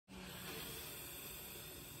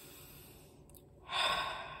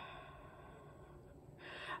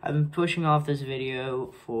I've been pushing off this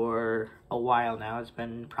video for a while now. It's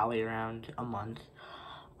been probably around a month.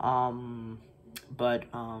 But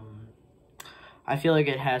I feel like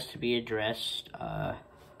it has to be addressed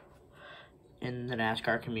in the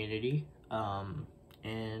NASCAR community,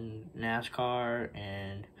 in NASCAR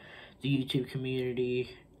and the YouTube community,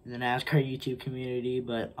 the NASCAR YouTube community,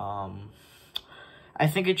 but I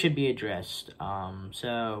think it should be addressed.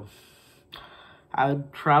 So I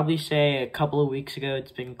would probably say a couple of weeks ago,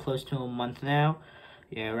 it's been close to a month now,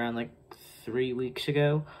 yeah, around like 3 weeks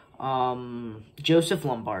ago, Joseph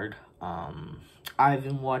Lombard, I've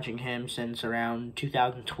been watching him since around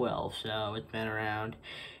 2012, so it's been around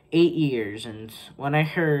 8 years, and when I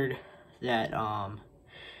heard that,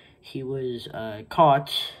 he was,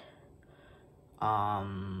 caught,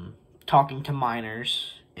 talking to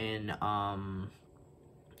minors in, a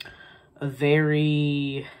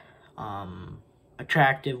very,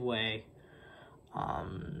 attractive way,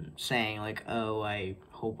 saying like, oh, I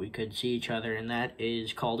hope we could see each other, and that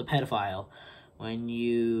is called a pedophile, when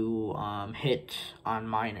you, hit on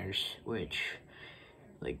minors, which,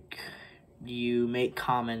 like, you make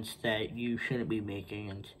comments that you shouldn't be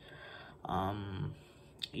making, and,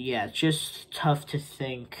 yeah, it's just tough to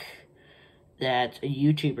think that a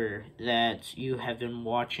YouTuber that you have been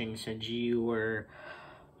watching since you were,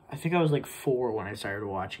 I think I was like 4 when I started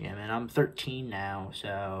watching him, and I'm 13 now,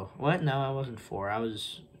 so, what? No, I wasn't 4, I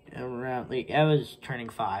was around, like, I was turning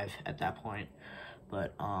 5 at that point,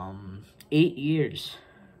 but, 8 years,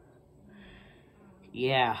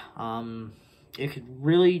 yeah, it could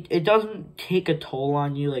really, it doesn't take a toll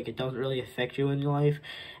on you, like, it doesn't really affect you in your life,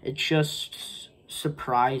 it's just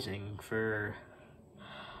surprising for,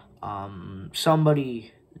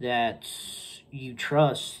 somebody that you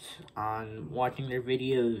trust on watching their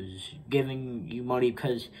videos, giving you money,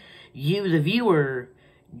 because you, the viewer,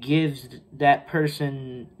 gives that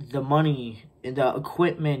person the money, the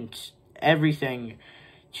equipment, everything,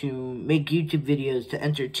 to make YouTube videos to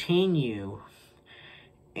entertain you,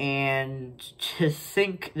 and to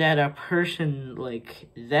think that a person like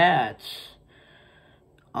that,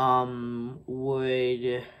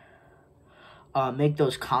 would, make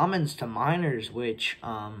those comments to minors, which,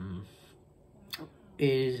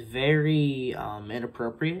 is very,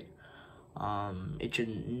 inappropriate, it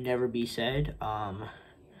should never be said.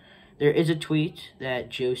 There is a tweet that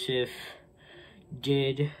Joseph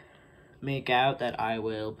did make out that I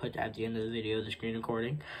will put at the end of the video, the screen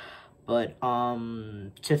recording, but,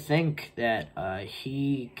 to think that,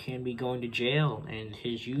 he can be going to jail and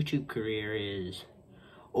his YouTube career is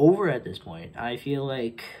over at this point, I feel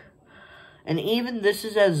like, and even this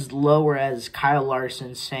is as lower as Kyle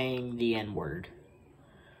Larson saying the N-word,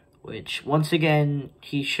 which, once again,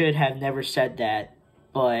 he should have never said that,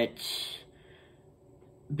 but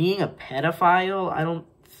being a pedophile, I don't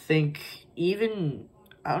even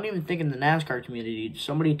think in the NASCAR community,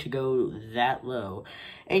 somebody to go that low.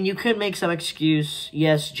 And you could make some excuse,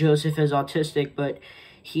 yes, Joseph is autistic, but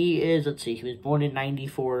he is, let's see, he was born in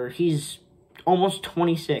 94, he's almost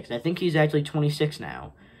 26, I think he's actually 26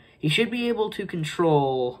 now. He should be able to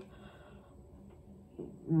control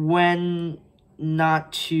when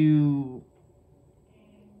not to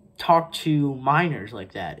talk to minors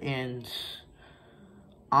like that, and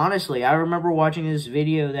honestly, I remember watching this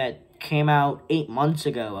video that came out 8 months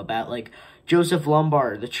ago about, like, Joseph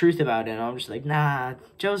Lombard, the truth about it, and I'm just like, nah,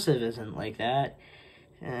 Joseph isn't like that,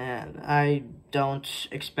 and I don't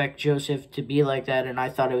expect Joseph to be like that, and I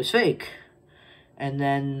thought it was fake, and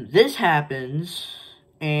then this happens,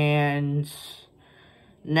 and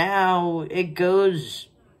now it goes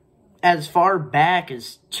as far back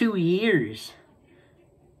as 2 years.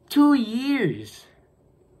 2 years.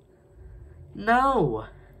 No.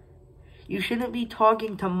 You shouldn't be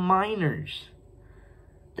talking to minors.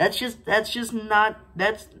 That's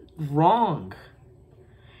wrong.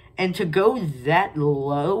 And to go that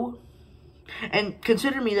low, and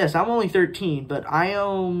consider me this, I'm only 13, but I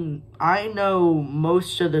know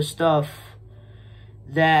most of the stuff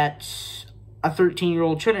that a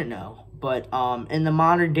 13-year-old shouldn't know. But in the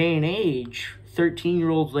modern day and age,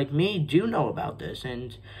 13-year-olds like me do know about this,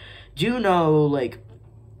 and do know, like,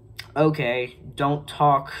 okay, don't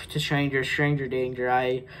talk to strangers, stranger danger.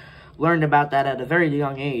 I learned about that at a very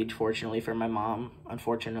young age, fortunately for my mom.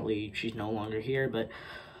 Unfortunately, she's no longer here, but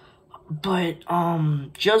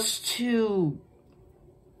just to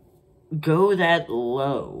go that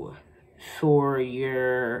low for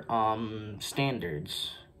your,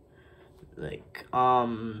 standards, like,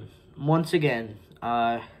 once again,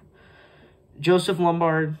 Joseph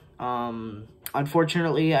Lombard,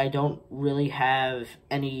 unfortunately, I don't really have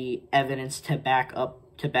any evidence to back up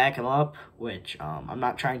to back him up, which I'm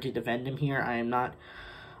not trying to defend him here. I am not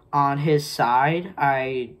on his side.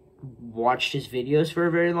 I watched his videos for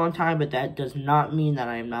a very long time, but that does not mean that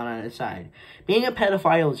I am not on his side. Being a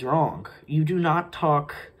pedophile is wrong. You do not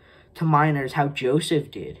talk to minors how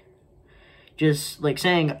Joseph did. Just like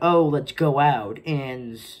saying, oh, let's go out,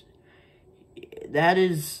 and that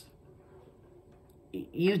is,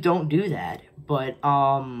 you don't do that. But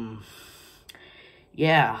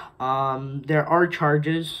yeah, there are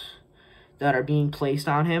charges that are being placed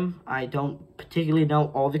on him. I don't particularly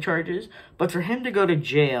know all the charges, but for him to go to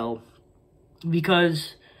jail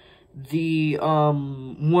because the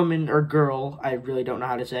woman or girl, I really don't know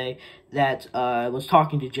how to say, that was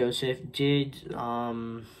talking to Joseph did, I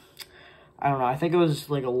don't know, I think it was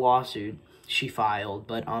like a lawsuit she filed,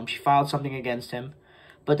 but she filed something against him,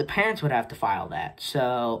 but the parents would have to file that.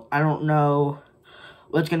 So I don't know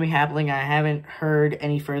what's going to be happening. I haven't heard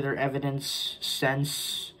any further evidence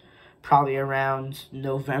since probably around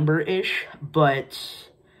November-ish, but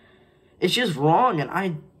it's just wrong, and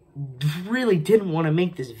I really didn't want to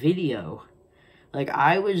make this video. Like,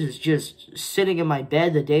 I was just sitting in my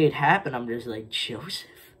bed the day it happened. I'm just like, Joseph?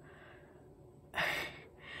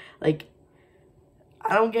 Like,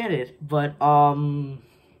 I don't get it, but,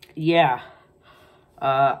 yeah.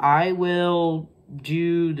 I will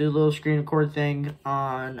do the little screen record thing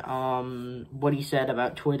on, what he said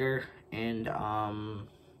about Twitter, and,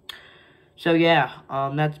 so yeah,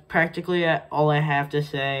 that's practically all I have to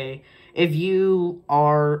say. If you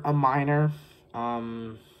are a minor,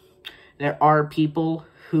 there are people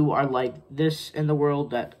who are like this in the world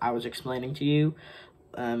that I was explaining to you,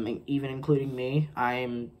 even including me.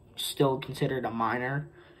 I'm still considered a minor,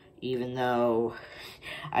 even though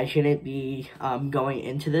I shouldn't be going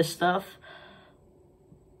into this stuff.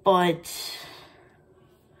 But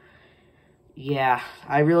yeah,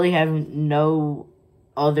 I really have no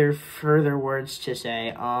other further words to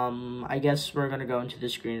say. I guess we're gonna go into the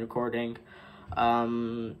screen recording.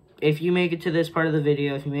 If you make it to this part of the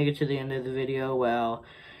video, if you make it to the end of the video, well,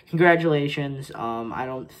 congratulations. I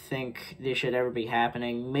don't think this should ever be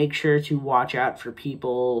happening. Make sure to watch out for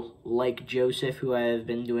people like Joseph who have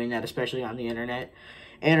been doing that, especially on the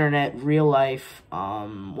internet, real life.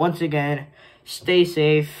 Once again, stay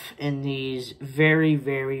safe in these very,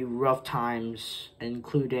 very rough times,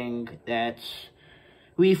 including that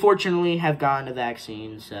we fortunately have gotten a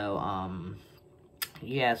vaccine. So,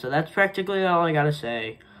 yeah, so that's practically all I gotta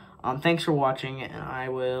say. Thanks for watching, and I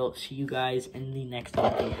will see you guys in the next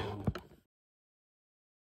video.